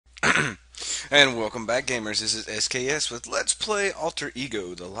And welcome back, gamers. This is SKS with Let's Play Alter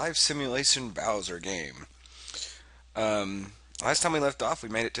Ego, the live simulation Bowser game. Last time we left off, we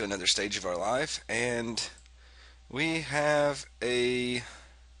made it to another stage of our life, and we have a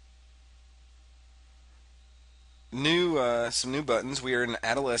some new buttons. We are in an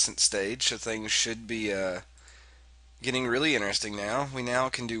adolescent stage, so things should be getting really interesting now. We now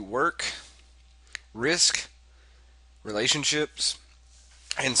can do work, risk, relationships,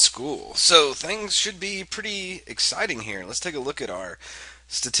 and school. So things should be pretty exciting here. Let's take a look at our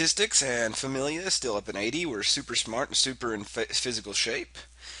statistics. And Familia is still up in 80. We're super smart and super in physical shape.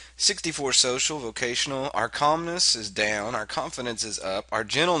 64 social, vocational. Our calmness is down. Our confidence is up. Our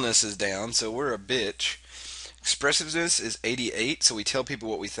gentleness is down, so we're a bitch. Expressiveness is 88, so we tell people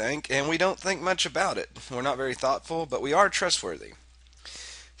what we think, and we don't think much about it. We're not very thoughtful, but we are trustworthy.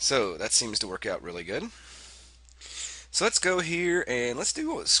 So that seems to work out really good. So let's go here and let's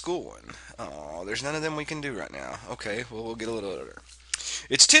do a school one. Oh, there's none of them we can do right now. Okay, well, we'll get a little older.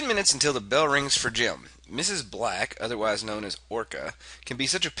 It's 10 minutes until the bell rings for gym. Mrs. Black, otherwise known as Orca, can be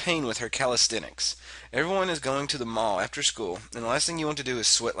such a pain with her calisthenics. Everyone is going to the mall after school, and the last thing you want to do is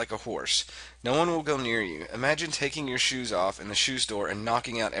sweat like a horse. No one will go near you. Imagine taking your shoes off in the shoe store and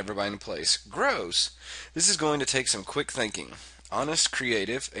knocking out everybody in place. Gross! This is going to take some quick thinking. Honest,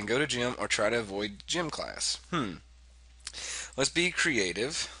 creative, and go to gym or try to avoid gym class. Let's be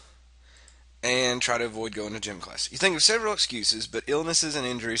creative and try to avoid going to gym class. You think of several excuses, but illnesses and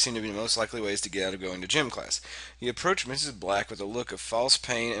injuries seem to be the most likely ways to get out of going to gym class. You approach Mrs. Black with a look of false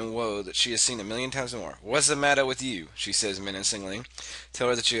pain and woe that she has seen a million times more. "What's the matter with you?" she says menacingly. Tell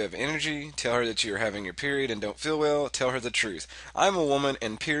her that you have energy. Tell her that you are having your period and don't feel well. Tell her the truth. I'm a woman,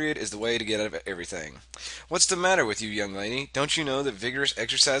 and period is the way to get out of everything. "What's the matter with you, young lady? Don't you know that vigorous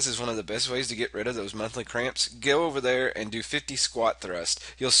exercise is one of the best ways to get rid of those monthly cramps? Go over there and do 50 squat thrusts.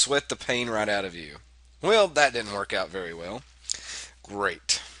 You'll sweat the pain right out of you." Well, that didn't work out very well.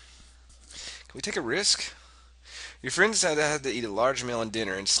 Great. Can we take a risk? Your friends had to eat a large meal and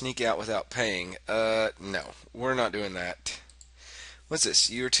dinner and sneak out without paying. No, we're not doing that. What's this?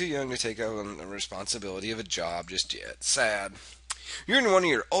 You're too young to take on the responsibility of a job just yet. Sad. You're in one of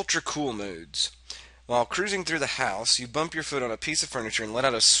your ultra cool moods. While cruising through the house, you bump your foot on a piece of furniture and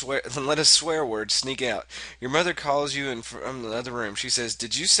let a swear word sneak out. Your mother calls you in from the other room. She says,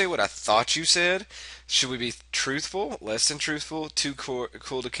 "Did you say what I thought you said?" Should we be truthful? Less than truthful? Too cool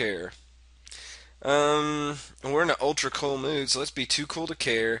to care? We're in an ultra cool mood, so let's be too cool to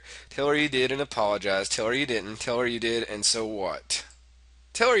care. Tell her you did and apologize. Tell her you didn't. Tell her you did, and so what?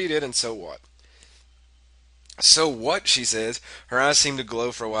 Tell her you did, and so what? "So what?" she says. Her eyes seem to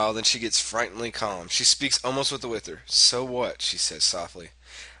glow for a while, then she gets frighteningly calm. She speaks almost with a whisper. "So what?" she says softly.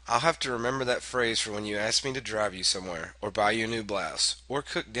 "I'll have to remember that phrase for when you ask me to drive you somewhere, or buy you a new blouse, or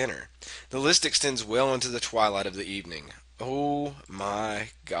cook dinner." The list extends well into the twilight of the evening. Oh my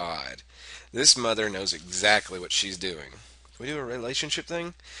God. This mother knows exactly what she's doing. Can we do a relationship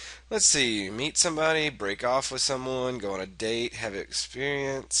thing? Let's see. Meet somebody, break off with someone, go on a date, have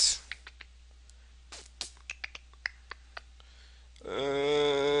experience.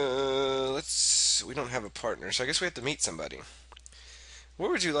 We don't have a partner, so I guess we have to meet somebody. Where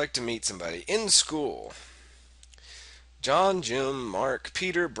would you like to meet somebody? In school. John, Jim, Mark,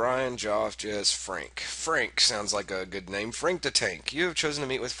 Peter, Brian, Joff, Jess, Frank. Frank sounds like a good name. Frank the Tank. You have chosen to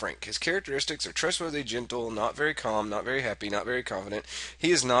meet with Frank. His characteristics are trustworthy, gentle, not very calm, not very happy, not very confident.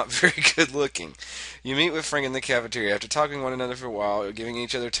 He is not very good looking. You meet with Frank in the cafeteria. After talking to one another for a while, giving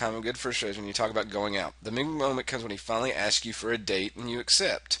each other time of good frustration, you talk about going out. The big moment comes when he finally asks you for a date and you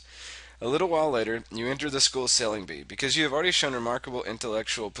accept. A little while later, you enter the school selling bee. Because you have already shown remarkable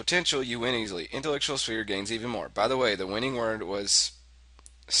intellectual potential, you win easily. Intellectual sphere gains even more. By the way, the winning word was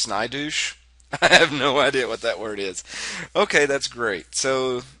snidouche. I have no idea what that word is. Okay, that's great.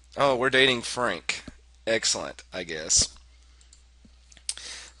 So, we're dating Frank. Excellent, I guess.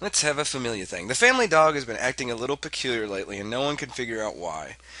 Let's have a familiar thing. The family dog has been acting a little peculiar lately, and no one can figure out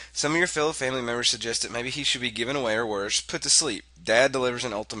why. Some of your fellow family members suggest that maybe he should be given away or worse, put to sleep. Dad delivers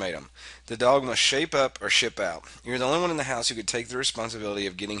an ultimatum. The dog must shape up or ship out. You're the only one in the house who could take the responsibility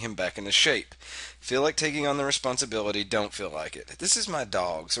of getting him back into shape. Feel like taking on the responsibility, don't feel like it. This is my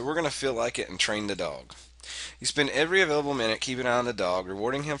dog, so we're going to feel like it and train the dog. You spend every available minute keeping an eye on the dog,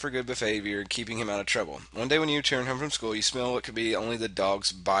 rewarding him for good behavior, and keeping him out of trouble. One day when you return home from school, you smell what could be only the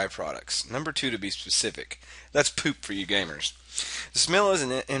dog's byproducts. Number 2 to be specific. That's poop for you gamers. The smell is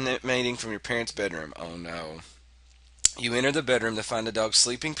emanating from your parents' bedroom. Oh no. You enter the bedroom to find the dog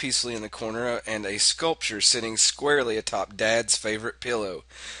sleeping peacefully in the corner and a sculpture sitting squarely atop Dad's favorite pillow.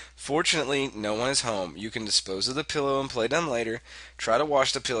 Fortunately, no one is home. You can dispose of the pillow and play dumb later. Try to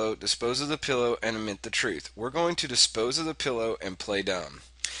wash the pillow, dispose of the pillow, and admit the truth. We're going to dispose of the pillow and play dumb.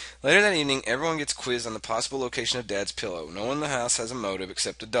 Later that evening, everyone gets quizzed on the possible location of Dad's pillow. No one in the house has a motive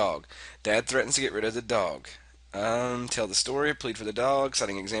except the dog. Dad threatens to get rid of the dog. Tell the story, plead for the dog,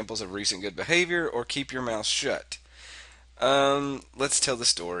 citing examples of recent good behavior, or keep your mouth shut. Let's tell the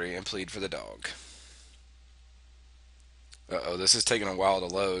story and plead for the dog. Uh-oh, this is taking a while to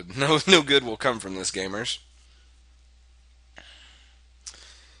load. No good will come from this, gamers.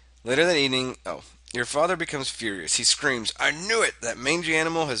 Later that evening, your father becomes furious. He screams, "I knew it! That mangy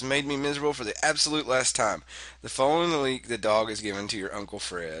animal has made me miserable for the absolute last time." The following week, the dog is given to your Uncle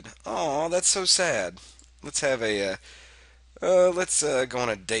Fred. Aw, that's so sad. Let's have let's go on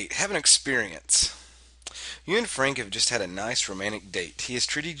a date. Have an experience. You and Frank have just had a nice romantic date. He has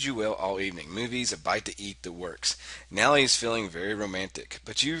treated you well all evening. Movies, a bite to eat, the works. Now he is feeling very romantic,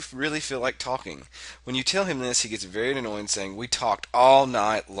 but you really feel like talking. When you tell him this, he gets very annoyed, saying, "We talked all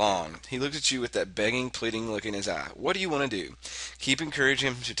night long." He looks at you with that begging, pleading look in his eye. What do you want to do? Keep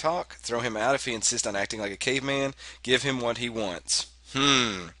encouraging him to talk? Throw him out if he insists on acting like a caveman? Give him what he wants.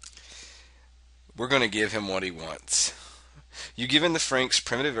 We're going to give him what he wants. You give in to Frank's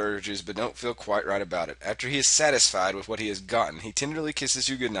primitive urges, but don't feel quite right about it. After he is satisfied with what he has gotten, he tenderly kisses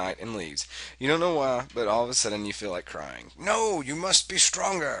you goodnight and leaves. You don't know why, but all of a sudden you feel like crying. No, you must be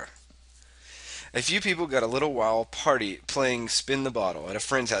stronger. A few people got a little while party playing spin the bottle at a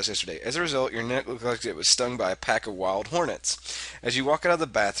friend's house yesterday. As a result, your neck looked like it was stung by a pack of wild hornets. As you walk out of the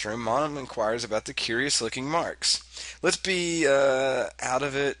bathroom, Mom inquires about the curious-looking marks. Let's be out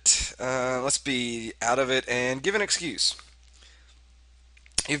of it. Let's be out of it and give an excuse.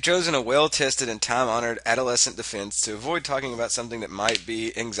 You've chosen a well-tested and time-honored adolescent defense to avoid talking about something that might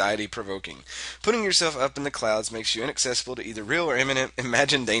be anxiety-provoking. Putting yourself up in the clouds makes you inaccessible to either real or imminent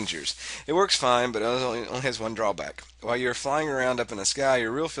imagined dangers. It works fine, but it only has one drawback. While you're flying around up in the sky,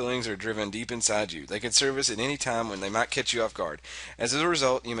 your real feelings are driven deep inside you. They can surface at any time when they might catch you off guard. As a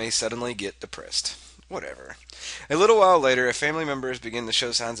result, you may suddenly get depressed. Whatever. A little while later, a family member has begun to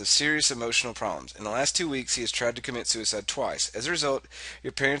show signs of serious emotional problems. In the last 2 weeks, he has tried to commit suicide twice. As a result,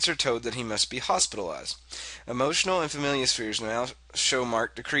 your parents are told that he must be hospitalized. Emotional and familial spheres now show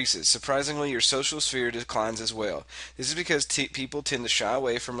marked decreases. Surprisingly, your social sphere declines as well. This is because people tend to shy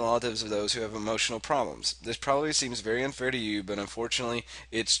away from relatives of those who have emotional problems. This probably seems very unfair to you, but unfortunately,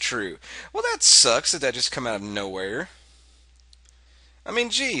 it's true. Well, that sucks that just come out of nowhere. I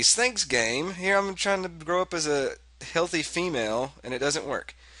mean, geez, thanks, game. Here I'm trying to grow up as a healthy female, and it doesn't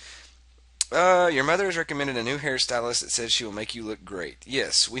work. Your mother has recommended a new hairstylist that says she will make you look great.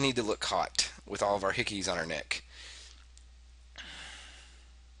 Yes, we need to look hot with all of our hickeys on our neck.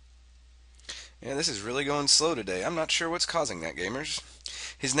 Yeah, this is really going slow today. I'm not sure what's causing that, gamers.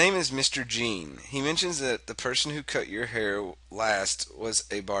 His name is Mr. Gene. He mentions that the person who cut your hair last was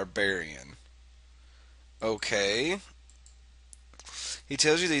a barbarian. Okay. He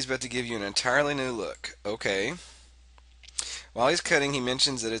tells you that he's about to give you an entirely new look. Okay. While he's cutting, he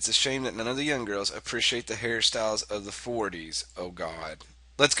mentions that it's a shame that none of the young girls appreciate the hairstyles of the 40s. Oh, God.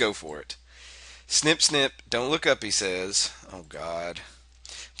 Let's go for it. Snip, snip. Don't look up, he says. Oh, God.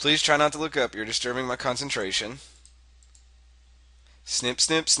 Please try not to look up. You're disturbing my concentration. Snip,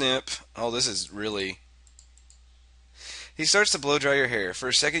 snip, snip. Oh, this is really... He starts to blow dry your hair. For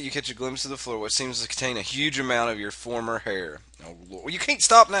a second, you catch a glimpse of the floor, what seems to contain a huge amount of your former hair. Oh, Lord. You can't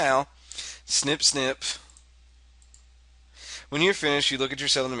stop now. Snip, snip. When you're finished, you look at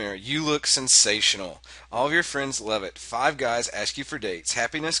yourself in the mirror. You look sensational. All of your friends love it. 5 guys ask you for dates.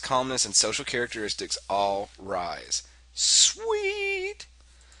 Happiness, calmness, and social characteristics all rise. Sweet.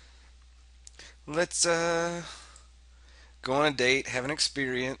 Let's go on a date, have an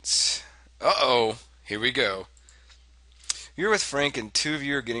experience. Uh-oh. Here we go. You're with Frank and 2 of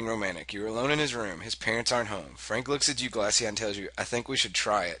you are getting romantic. You're alone in his room. His parents aren't home. Frank looks at you glassy-eyed and tells you, "I think we should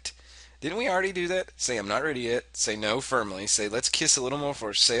try it." Didn't we already do that? Say, "I'm not ready yet." Say no firmly. Say, "Let's kiss a little more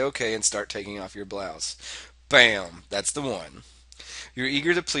first." Say okay and start taking off your blouse. Bam! That's the one. You're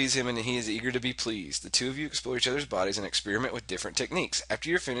eager to please him and he is eager to be pleased. The 2 of you explore each other's bodies and experiment with different techniques. After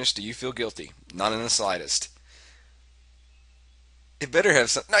you're finished, do you feel guilty? Not in the slightest. It better have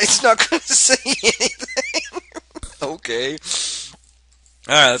some... No, it's not going to say anything. Okay.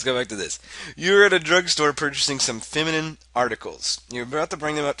 Alright, let's go back to this. You're at a drugstore purchasing some feminine articles. You're about to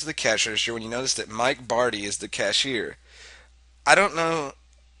bring them up to the cash register when you notice that Mike Barty is the cashier. I don't know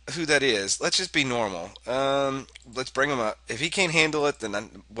who that is. Let's just be normal. Let's bring him up. If he can't handle it,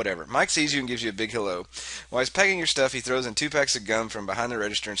 then whatever. Mike sees you and gives you a big hello. While he's packing your stuff, he throws in 2 packs of gum from behind the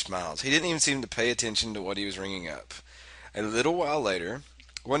register and smiles. He didn't even seem to pay attention to what he was ringing up. A little while later,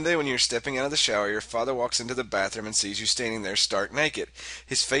 one day when you're stepping out of the shower, your father walks into the bathroom and sees you standing there stark naked.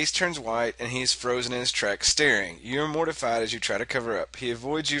 His face turns white and he is frozen in his tracks, staring. You're mortified as you try to cover up. He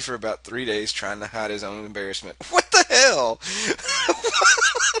avoids you for about 3 days, trying to hide his own embarrassment. What the hell?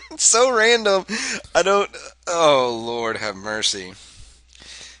 So random. I don't. Oh, Lord have mercy.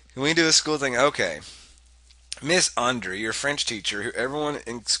 Can we do a school thing? Okay. Miss Andre, your French teacher, who everyone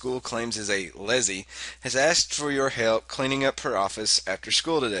in school claims is a lessee, has asked for your help cleaning up her office after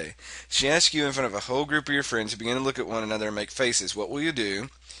school today. She asks you in front of a whole group of your friends who begin to look at one another and make faces. What will you do?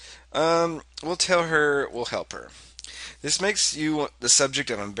 We'll tell her we'll help her. This makes you the subject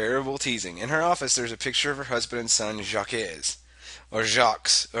of unbearable teasing. In her office, there's a picture of her husband and son, Jacques, or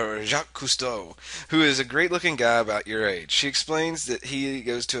Jacques Cousteau, who is a great-looking guy about your age. She explains that he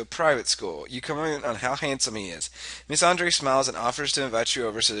goes to a private school. You comment on how handsome he is. Miss Andre smiles and offers to invite you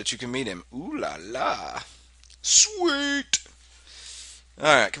over so that you can meet him. Ooh la la. Sweet.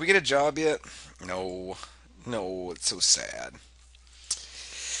 Alright, can we get a job yet? No. No, it's so sad.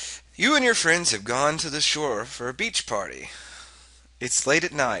 You and your friends have gone to the shore for a beach party. It's late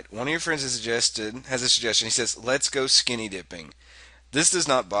at night. One of your friends has a suggestion. He says, "Let's go skinny dipping." This does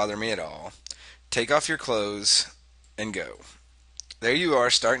not bother me at all. Take off your clothes and go. There you are,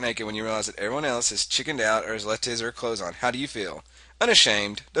 stark naked, when you realize that everyone else has chickened out or has left his or her clothes on. How do you feel?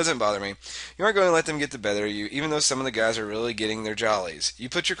 Unashamed. Doesn't bother me. You aren't going to let them get the better of you, even though some of the guys are really getting their jollies. You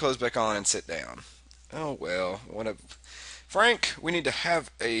put your clothes back on and sit down. Oh, well, what a... Frank, we need to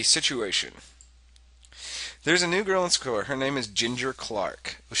have a situation. There's a new girl in school. Her name is Ginger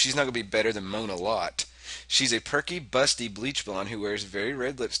Clark. Well, she's not going to be better than Mona Lott. She's a perky, busty bleach blonde who wears very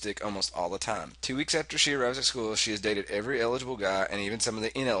red lipstick almost all the time. 2 weeks after she arrives at school, she has dated every eligible guy and even some of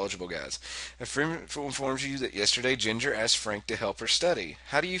the ineligible guys. A friend informs you that yesterday Ginger asked Frank to help her study.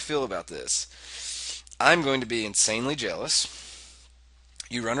 How do you feel about this? I'm going to be insanely jealous.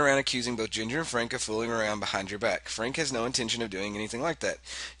 You run around accusing both Ginger and Frank of fooling around behind your back. Frank has no intention of doing anything like that.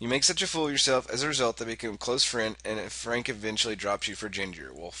 You make such a fool of yourself. As a result, they become a close friend, and Frank eventually drops you for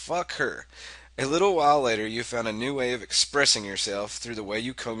Ginger. Well, fuck her. A little while later, you found a new way of expressing yourself through the way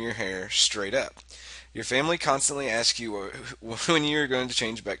you comb your hair straight up. Your family constantly asks you when you're going to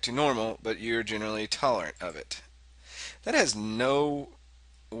change back to normal, but you're generally tolerant of it. That has no...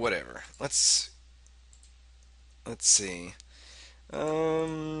 whatever. Let's see.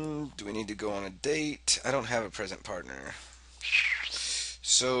 Do we need to go on a date? I don't have a present partner.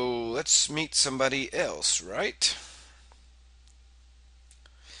 So let's meet somebody else, right?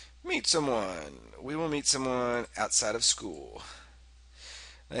 Meet someone. We will meet someone outside of school.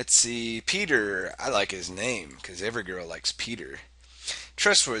 Let's see. Peter. I like his name because every girl likes Peter.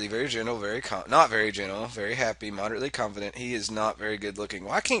 Trustworthy, very gentle, not very gentle, very happy, moderately confident. He is not very good looking.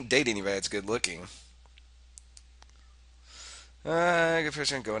 Well, I can't date anybody that's good looking. Good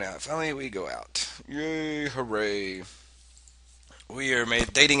person going out. Finally, we go out. Yay, hooray. We are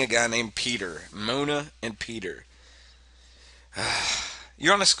dating a guy named Peter. Mona and Peter.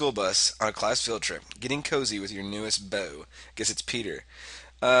 You're on a school bus on a class field trip, getting cozy with your newest beau. Guess it's Peter.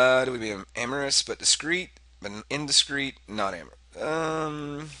 Do we be amorous but discreet, but indiscreet, not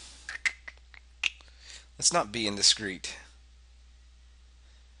amorous? Let's not be indiscreet.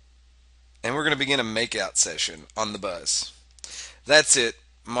 And we're going to begin a makeout session on the bus. That's it.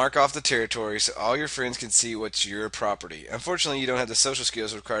 Mark off the territory so all your friends can see what's your property. Unfortunately, you don't have the social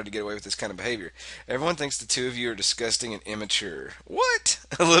skills required to get away with this kind of behavior. Everyone thinks the two of you are disgusting and immature. What?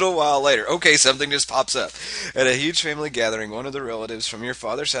 A little while later. Okay, something just pops up. At a huge family gathering, one of the relatives from your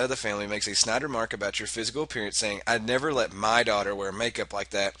father's side of the family makes a snide remark about your physical appearance, saying, "I'd never let my daughter wear makeup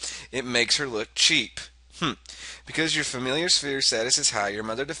like that. It makes her look cheap." Because your familiar sphere status is high, your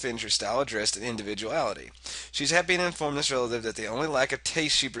mother defends your style of dress and individuality. She's happy to inform this relative that the only lack of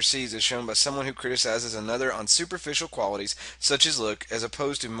taste she perceives is shown by someone who criticizes another on superficial qualities such as look, as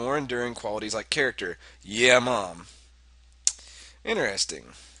opposed to more enduring qualities like character. Yeah, Mom.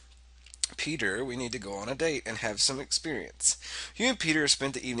 Interesting. Peter, we need to go on a date and have some experience. You and Peter have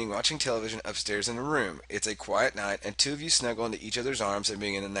spent the evening watching television upstairs in a room. It's a quiet night, and two of you snuggle into each other's arms and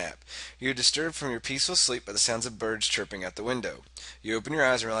begin a nap. You are disturbed from your peaceful sleep by the sounds of birds chirping out the window. You open your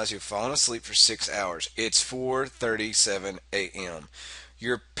eyes and realize you've fallen asleep for 6 hours. It's 4:37 a.m.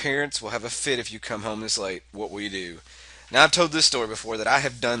 Your parents will have a fit if you come home this late. What will you do? Now, I've told this story before, that I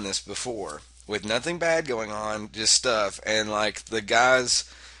have done this before with nothing bad going on, just stuff, and like the guys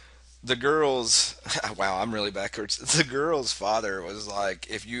The girl's wow, I'm really backwards. The girl's father was like,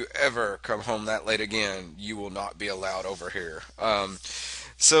 "If you ever come home that late again, you will not be allowed over here."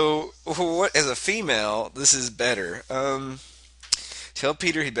 So, what as a female, this is better. Tell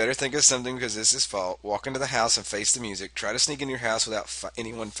Peter he'd better think of something because it's his fault. Walk into the house and face the music. Try to sneak in your house without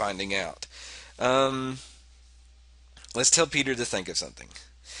anyone finding out. Um, let's tell Peter to think of something.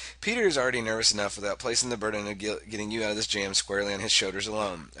 Peter is already nervous enough without placing the burden of getting you out of this jam squarely on his shoulders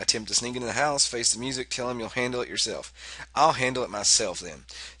alone. Attempt to sneak into the house, face the music, tell him you'll handle it yourself. I'll handle it myself then.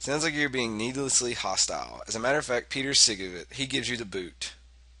 Sounds like you're being needlessly hostile. As a matter of fact, Peter's sick of it. He gives you the boot.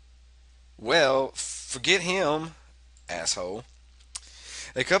 Well, forget him, asshole.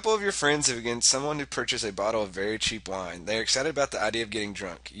 A couple of your friends have against someone to purchase a bottle of very cheap wine. They are excited about the idea of getting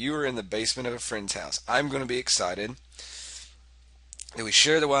drunk. You are in the basement of a friend's house. I'm going to be excited. And we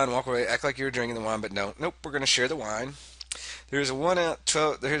share the wine, walk away, act like you're drinking the wine, but no, nope, we're going to share the wine. There's one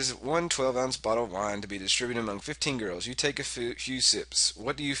 12-ounce bottle of wine to be distributed among 15 girls. You take a few sips.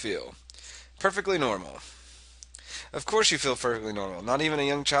 What do you feel? Perfectly normal. Of course you feel perfectly normal. Not even a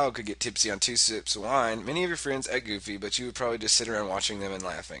young child could get tipsy on 2 sips of wine. Many of your friends act goofy, but you would probably just sit around watching them and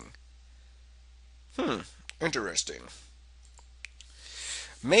laughing. Interesting.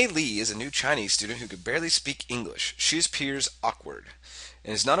 Mei Li is a new Chinese student who could barely speak English. She appears awkward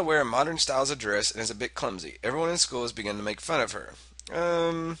and is not aware of modern styles of dress and is a bit clumsy. Everyone in school has begun to make fun of her.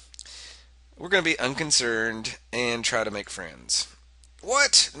 We're going to be unconcerned and try to make friends.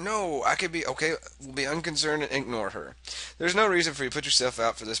 What? No, I could be okay. We'll be unconcerned and ignore her. There's no reason for you to put yourself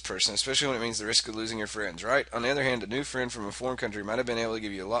out for this person, especially when it means the risk of losing your friends, right? On the other hand, a new friend from a foreign country might have been able to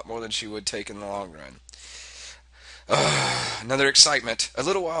give you a lot more than she would take in the long run. Another excitement. A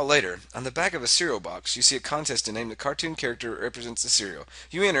little while later, on the back of a cereal box, you see a contest to name the cartoon character that represents the cereal.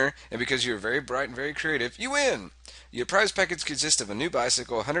 You enter, and because you are very bright and very creative, you win! Your prize package consists of a new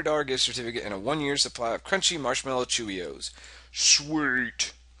bicycle, a $100 gift certificate, and a 1-year supply of crunchy marshmallow Chewios.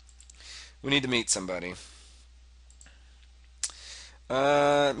 Sweet. We need to meet somebody.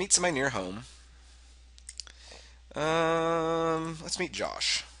 Meet somebody near home. Let's meet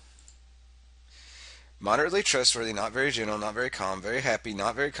Josh. Moderately trustworthy, not very gentle, not very calm, very happy,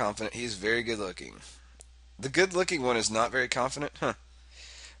 not very confident. He is very good looking. The good looking one is not very confident? Huh.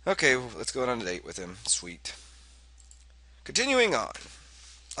 Okay, well, let's go on a date with him. Sweet. Continuing on.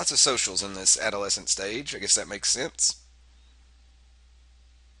 Lots of socials in this adolescent stage. I guess that makes sense.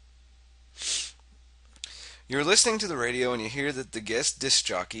 You're listening to the radio and you hear that the guest disc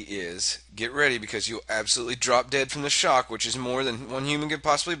jockey is, get ready because you'll absolutely drop dead from the shock, which is more than one human could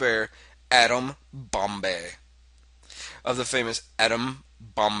possibly bear, Adam Bombay. Of the famous Adam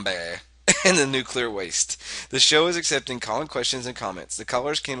Bombay and the nuclear waste. The show is accepting call-in questions and comments. The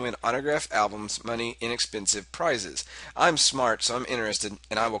callers can win autographed albums, money, inexpensive prizes. I'm smart, so I'm interested,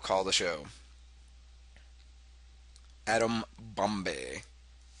 and I will call the show. Adam Bombay.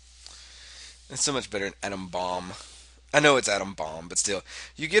 It's so much better than Atom Bomb. I know it's Atom Bomb, but still,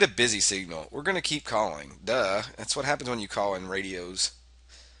 you get a busy signal. We're going to keep calling. Duh. That's what happens when you call in radios.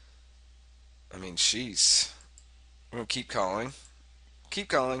 I mean, sheesh. We're going to keep calling. Keep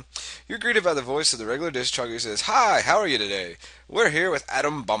calling. You're greeted by the voice of the regular disc jockey who says, "Hi, how are you today? We're here with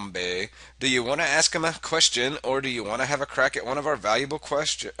Adam Bombay. Do you want to ask him a question, or do you want to have a crack at one of our valuable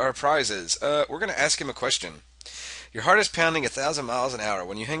prizes? We're going to ask him a question." Your heart is pounding 1,000 miles an hour.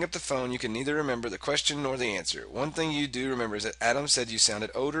 When you hang up the phone, you can neither remember the question nor the answer. One thing you do remember is that Adam said you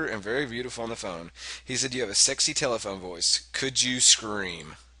sounded older and very beautiful on the phone. He said you have a sexy telephone voice. Could you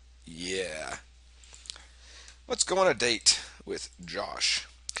scream? Yeah. Let's go on a date with Josh.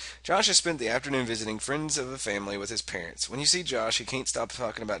 Josh has spent the afternoon visiting friends of the family with his parents. When you see Josh, he can't stop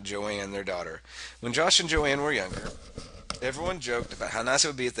talking about Joanne, their daughter. When Josh and Joanne were younger, everyone joked about how nice it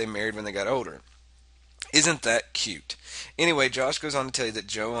would be if they married when they got older. Isn't that cute? Anyway, Josh goes on to tell you that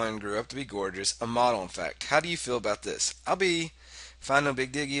Joanne grew up to be gorgeous, a model in fact. How do you feel about this? I'll be fine, no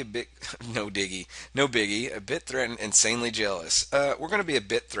big diggy, no biggie, a bit threatened, insanely jealous. We're going to be a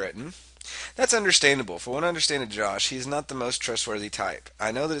bit threatened. That's understandable. For one understanding Josh, he is not the most trustworthy type.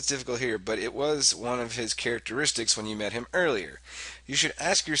 I know that it's difficult here, but it was one of his characteristics when you met him earlier. You should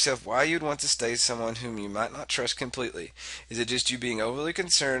ask yourself why you'd want to stay with someone whom you might not trust completely. Is it just you being overly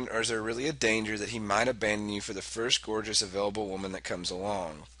concerned, or is there really a danger that he might abandon you for the first gorgeous available woman that comes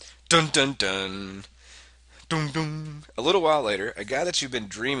along? Dun dun dun. Dun dun. A little while later, a guy that you've been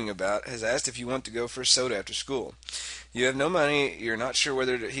dreaming about has asked if you want to go for a soda after school. You have no money, you're not sure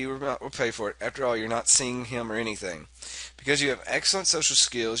whether he will pay for it. After all, you're not seeing him or anything. Because you have excellent social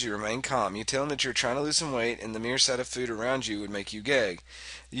skills, you remain calm. You tell him that you're trying to lose some weight and the mere sight of food around you would make you gag.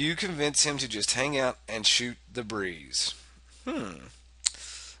 You convince him to just hang out and shoot the breeze.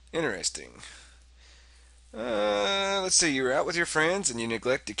 Interesting. Let's see. You're out with your friends and you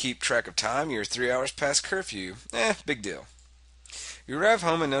neglect to keep track of time. You're 3 hours past curfew. Big deal. You arrive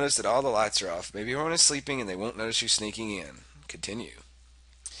home and notice that all the lights are off. Maybe everyone is sleeping and they won't notice you sneaking in. Continue.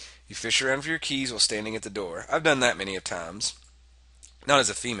 You fish around for your keys while standing at the door. I've done that many of times. Not as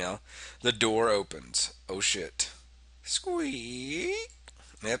a female. The door opens. Oh shit. Squeak.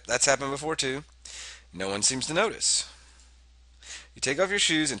 Yep, that's happened before too. No one seems to notice. You take off your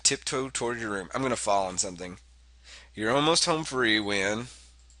shoes and tiptoe toward your room. I'm going to fall on something. You're almost home free when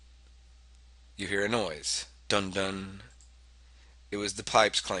you hear a noise. Dun dun. It was the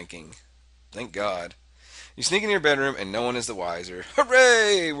pipes clanking. Thank God. You sneak into your bedroom and no one is the wiser.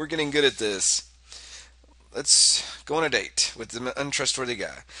 Hooray! We're getting good at this. Let's go on a date with the untrustworthy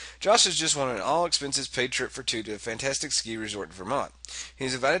guy. Josh has just won an all-expenses paid trip for two to a fantastic ski resort in Vermont.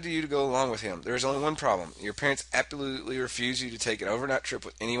 He's invited you to go along with him. There is only one problem. Your parents absolutely refuse you to take an overnight trip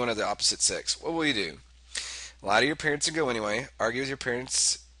with anyone of the opposite sex. What will you do? Lie to your parents and go anyway. Argue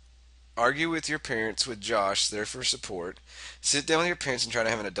with your parents with Josh there for support. Sit down with your parents and try to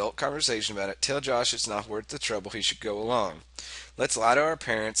have an adult conversation about it. Tell Josh it's not worth the trouble. He should go along. Let's lie to our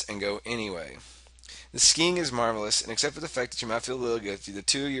parents and go anyway. The skiing is marvelous, and except for the fact that you might feel a little guilty, the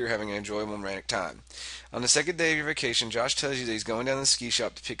two of you are having an enjoyable romantic time. On the second day of your vacation, Josh tells you that he's going down to the ski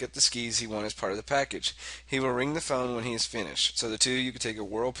shop to pick up the skis he won as part of the package. He will ring the phone when he is finished, so the two of you can take a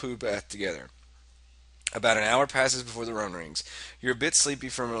whirlpool bath together. About an hour passes before the phone rings. You're a bit sleepy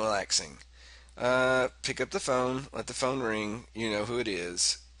from relaxing. Pick up the phone. Let the phone ring. You know who it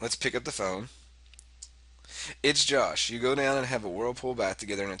is. Let's pick up the phone. It's Josh. You go down and have a whirlpool bath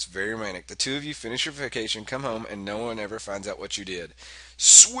together, and it's very romantic. The two of you finish your vacation, come home, and no one ever finds out what you did.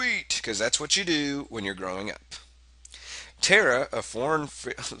 Sweet! Because that's what you do when you're growing up. Tara, a foreign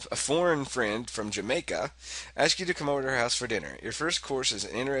friend from Jamaica, asks you to come over to her house for dinner. Your first course is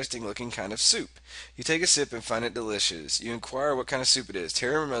an interesting looking kind of soup. You take a sip and find it delicious. You inquire what kind of soup it is.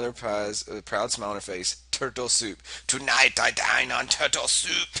 Tara, her mother, pies with a proud smile on her face. Turtle soup. Tonight I dine on turtle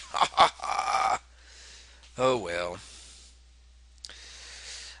soup. Ha ha ha. Oh well.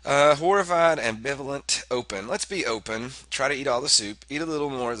 Horrified, ambivalent, open. Let's be open. Try to eat all the soup. Eat a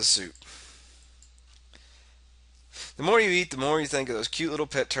little more of the soup. The more you eat, the more you think of those cute little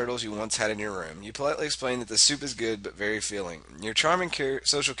pet turtles you once had in your room. You politely explain that the soup is good but very filling. Your charming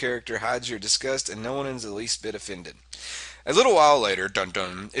social character hides your disgust and no one is the least bit offended. A little while later, dun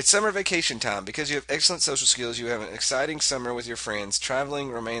dun, it's summer vacation time. Because you have excellent social skills, you have an exciting summer with your friends,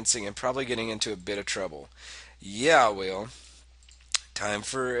 traveling, romancing, and probably getting into a bit of trouble. Yeah, I will. Time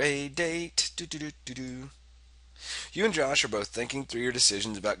for a date. Do do do do do. You and Josh are both thinking through your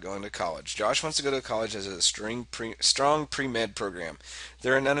decisions about going to college. Josh wants to go to college as a strong pre-med program.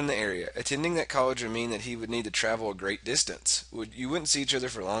 There are none in the area. Attending that college would mean that he would need to travel a great distance. You wouldn't see each other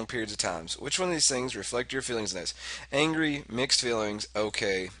for long periods of time. Which one of these things reflect your feelings on this? Angry, mixed feelings,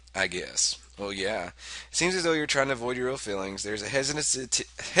 okay, I guess. Well, yeah. It seems as though you're trying to avoid your real feelings. There's a hesitancy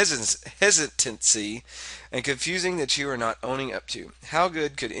and confusing that you are not owning up to. How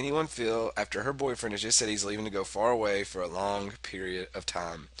good could anyone feel after her boyfriend has just said he's leaving to go far away for a long period of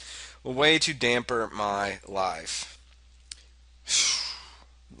time? A way to damper my life.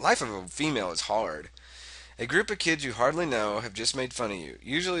 Life of a female is hard. A group of kids you hardly know have just made fun of you.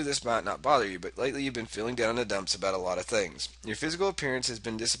 Usually this might not bother you, but lately you've been feeling down in the dumps about a lot of things. Your physical appearance has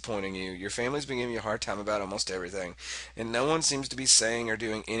been disappointing you, your family's been giving you a hard time about almost everything, and no one seems to be saying or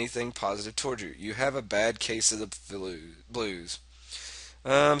doing anything positive toward you. You have a bad case of the blues.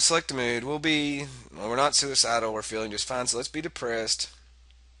 Select a mood. We're not suicidal, we're feeling just fine, so let's be depressed.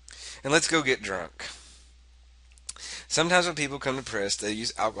 And let's go get drunk. Sometimes when people come depressed, they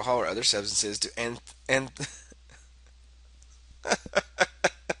use alcohol or other substances to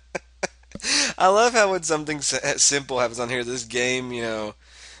I love how when something simple happens on here, this game,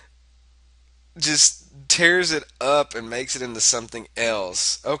 just tears it up and makes it into something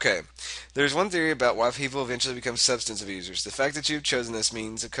else. Okay, there's one theory about why people eventually become substance abusers. The fact that you've chosen this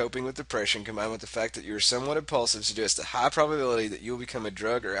means of coping with depression combined with the fact that you're somewhat impulsive suggests a high probability that you'll become a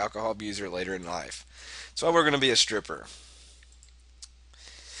drug or alcohol abuser later in life. That's why we're going to be a stripper.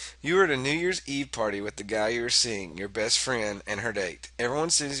 You were at a New Year's Eve party with the guy you were seeing, your best friend, and her date. Everyone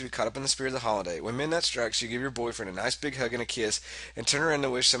seems to be caught up in the spirit of the holiday. When midnight strikes, you give your boyfriend a nice big hug and a kiss, and turn around to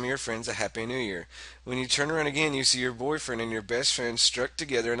wish some of your friends a Happy New Year. When you turn around again, you see your boyfriend and your best friend struck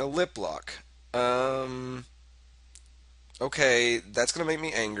together in a lip lock. Okay, that's going to make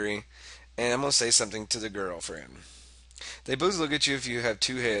me angry, and I'm going to say something to the girlfriend. They both look at you if you have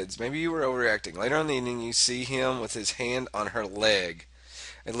two heads. Maybe you were overreacting. Later on in the evening, you see him with his hand on her leg.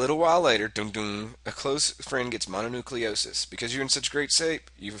 A little while later, dum dum, a close friend gets mononucleosis. Because you're in such great shape,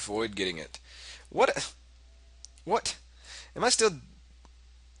 you avoid getting it. What? What? Am I still.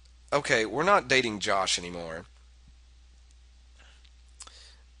 Okay, we're not dating Josh anymore.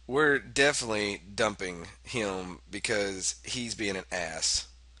 We're definitely dumping him because he's being an ass.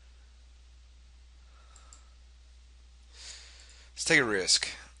 Let's take a risk.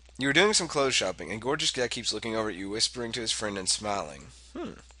 You were doing some clothes shopping, and gorgeous guy keeps looking over at you, whispering to his friend and smiling.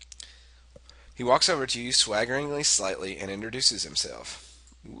 He walks over to you swaggeringly slightly and introduces himself.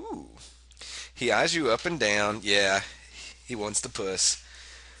 Ooh. He eyes you up and down. Yeah, he wants the puss.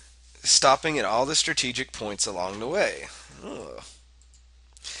 Stopping at all the strategic points along the way. Ugh.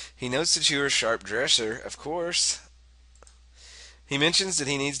 He notes that you are a sharp dresser, of course. He mentions that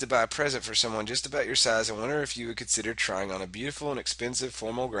he needs to buy a present for someone just about your size and wonder if you would consider trying on a beautiful and expensive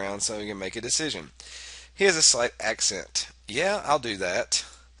formal gown so he can make a decision. He has a slight accent. Yeah, I'll do that.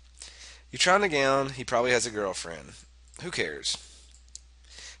 You try on the gown, he probably has a girlfriend. Who cares?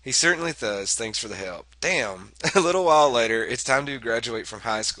 He certainly does. Thanks for the help. Damn. A little while later, it's time to graduate from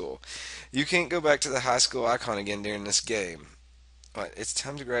high school. You can't go back to the high school icon again during this game. What? It's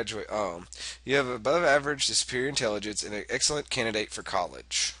time to graduate. Oh. You have above average to superior intelligence and an excellent candidate for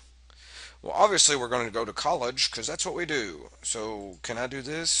college. Well, obviously, we're going to go to college because that's what we do. So, can I do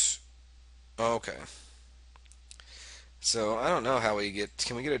this? Okay. So, I don't know how we get.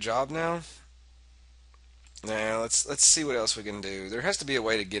 Can we get a job now? Nah, let's see what else we can do. There has to be a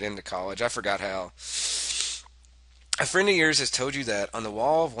way to get into college. I forgot how. A friend of yours has told you that on the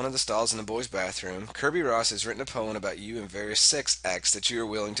wall of one of the stalls in the boys' bathroom, Kirby Ross has written a poem about you and various sex acts that you are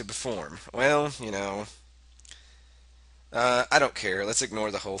willing to perform. Well, I don't care. Let's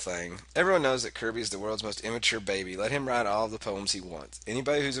ignore the whole thing. Everyone knows that Kirby is the world's most immature baby. Let him write all the poems he wants.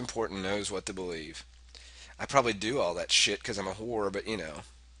 Anybody who's important knows what to believe. I probably do all that shit because I'm a whore, but.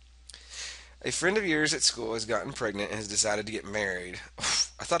 A friend of yours at school has gotten pregnant and has decided to get married.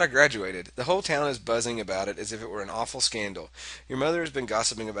 I thought I graduated. The whole town is buzzing about it as if it were an awful scandal. Your mother has been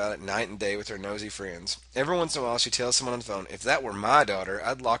gossiping about it night and day with her nosy friends. Every once in a while she tells someone on the phone, if that were my daughter,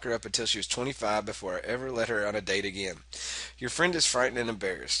 I'd lock her up until she was 25 before I ever let her on a date again. Your friend is frightened and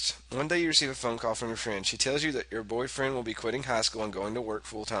embarrassed. One day you receive a phone call from your friend. She tells you that your boyfriend will be quitting high school and going to work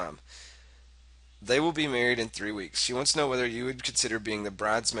full time. They will be married in 3 weeks. She wants to know whether you would consider being the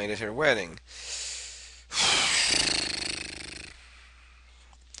bridesmaid at her wedding.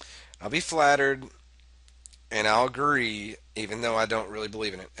 I'll be flattered and I'll agree, even though I don't really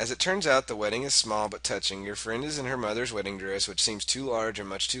believe in it. As it turns out, the wedding is small but touching. Your friend is in her mother's wedding dress, which seems too large and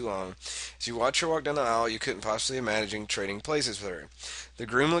much too long. As you watch her walk down the aisle, you couldn't possibly imagine trading places with her. The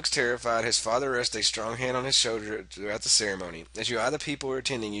groom looks terrified. His father rests a strong hand on his shoulder throughout the ceremony. As you eye the people who are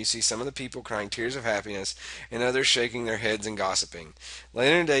attending, you see some of the people crying tears of happiness and others shaking their heads and gossiping.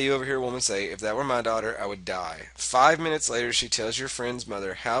 Later in the day, you overhear a woman say, if that were my daughter, I would die. 5 minutes later, she tells your friend's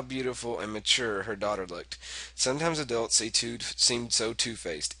mother how beautiful and mature her daughter looked. Sometimes adults seem so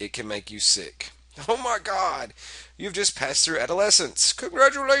two-faced, it can make you sick. Oh my God! You've just passed through adolescence!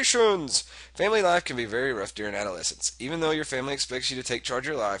 Congratulations! Family life can be very rough during adolescence. Even though your family expects you to take charge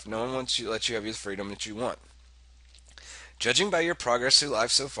of your life, no one wants to let you have the freedom that you want. Judging by your progress through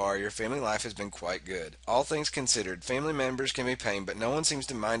life so far, your family life has been quite good. All things considered, family members can be pain, but no one seems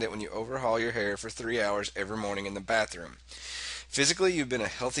to mind it when you overhaul your hair for 3 hours every morning in the bathroom. Physically, you've been a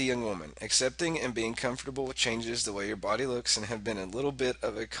healthy young woman, accepting and being comfortable with changes the way your body looks and have been a little bit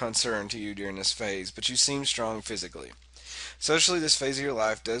of a concern to you during this phase, but you seem strong physically. Socially, this phase of your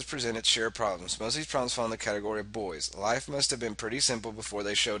life does present its share of problems. Most of these problems fall in the category of boys. Life must have been pretty simple before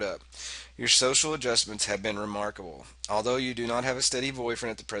they showed up. Your social adjustments have been remarkable. Although you do not have a steady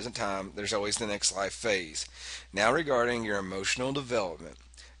boyfriend at the present time, there's always the next life phase. Now regarding your emotional development.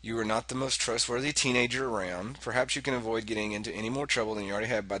 You are not the most trustworthy teenager around. Perhaps you can avoid getting into any more trouble than you already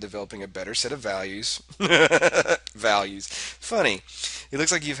have by developing a better set of values. Values. Funny. It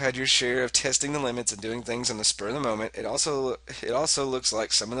looks like you've had your share of testing the limits and doing things on the spur of the moment. It also looks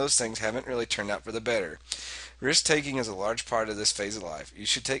like some of those things haven't really turned out for the better. Risk taking is a large part of this phase of life. You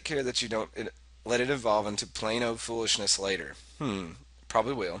should take care that you don't let it evolve into plain old foolishness later.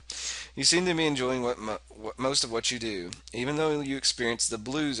 Probably will. You seem to be enjoying most of what you do. Even though you experience the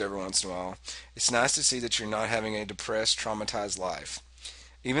blues every once in a while, it's nice to see that you're not having a depressed, traumatized life.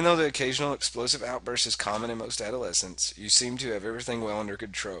 Even though the occasional explosive outburst is common in most adolescents, you seem to have everything well under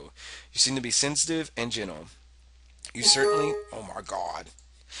control. You seem to be sensitive and gentle. Oh my God.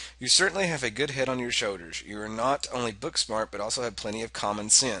 You certainly have a good head on your shoulders. You are not only book smart, but also have plenty of common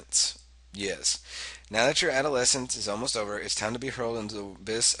sense. Yes. Now that your adolescence is almost over, it's time to be hurled into the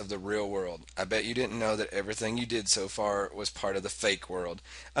abyss of the real world. I bet you didn't know that everything you did so far was part of the fake world.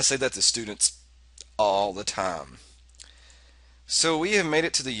 I say that to students all the time. So we have made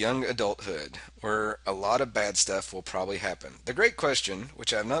it to the young adulthood, where a lot of bad stuff will probably happen. The great question,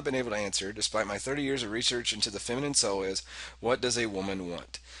 which I have not been able to answer despite my 30 years of research into the feminine soul, is what does a woman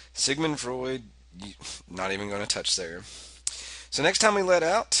want? Sigmund Freud, not even going to touch there. So next time we let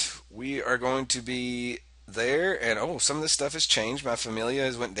out, we are going to be there, and oh, some of this stuff has changed. My familia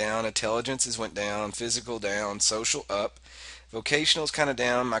has went down, intelligence has went down, physical down, social up, vocational is kind of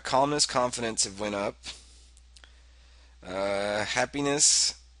down. My calmness, confidence have went up.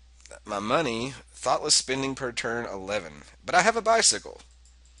 Happiness, my money, thoughtless spending per turn 11. But I have a bicycle.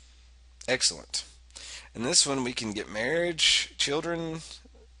 Excellent. In this one, we can get marriage, children,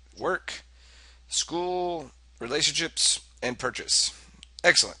 work, school, relationships, and purchase.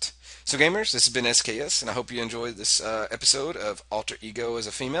 Excellent. So, gamers, this has been SKS, and I hope you enjoyed this episode of Alter Ego as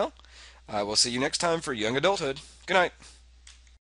a Female. I will see you next time for Young Adulthood. Good night.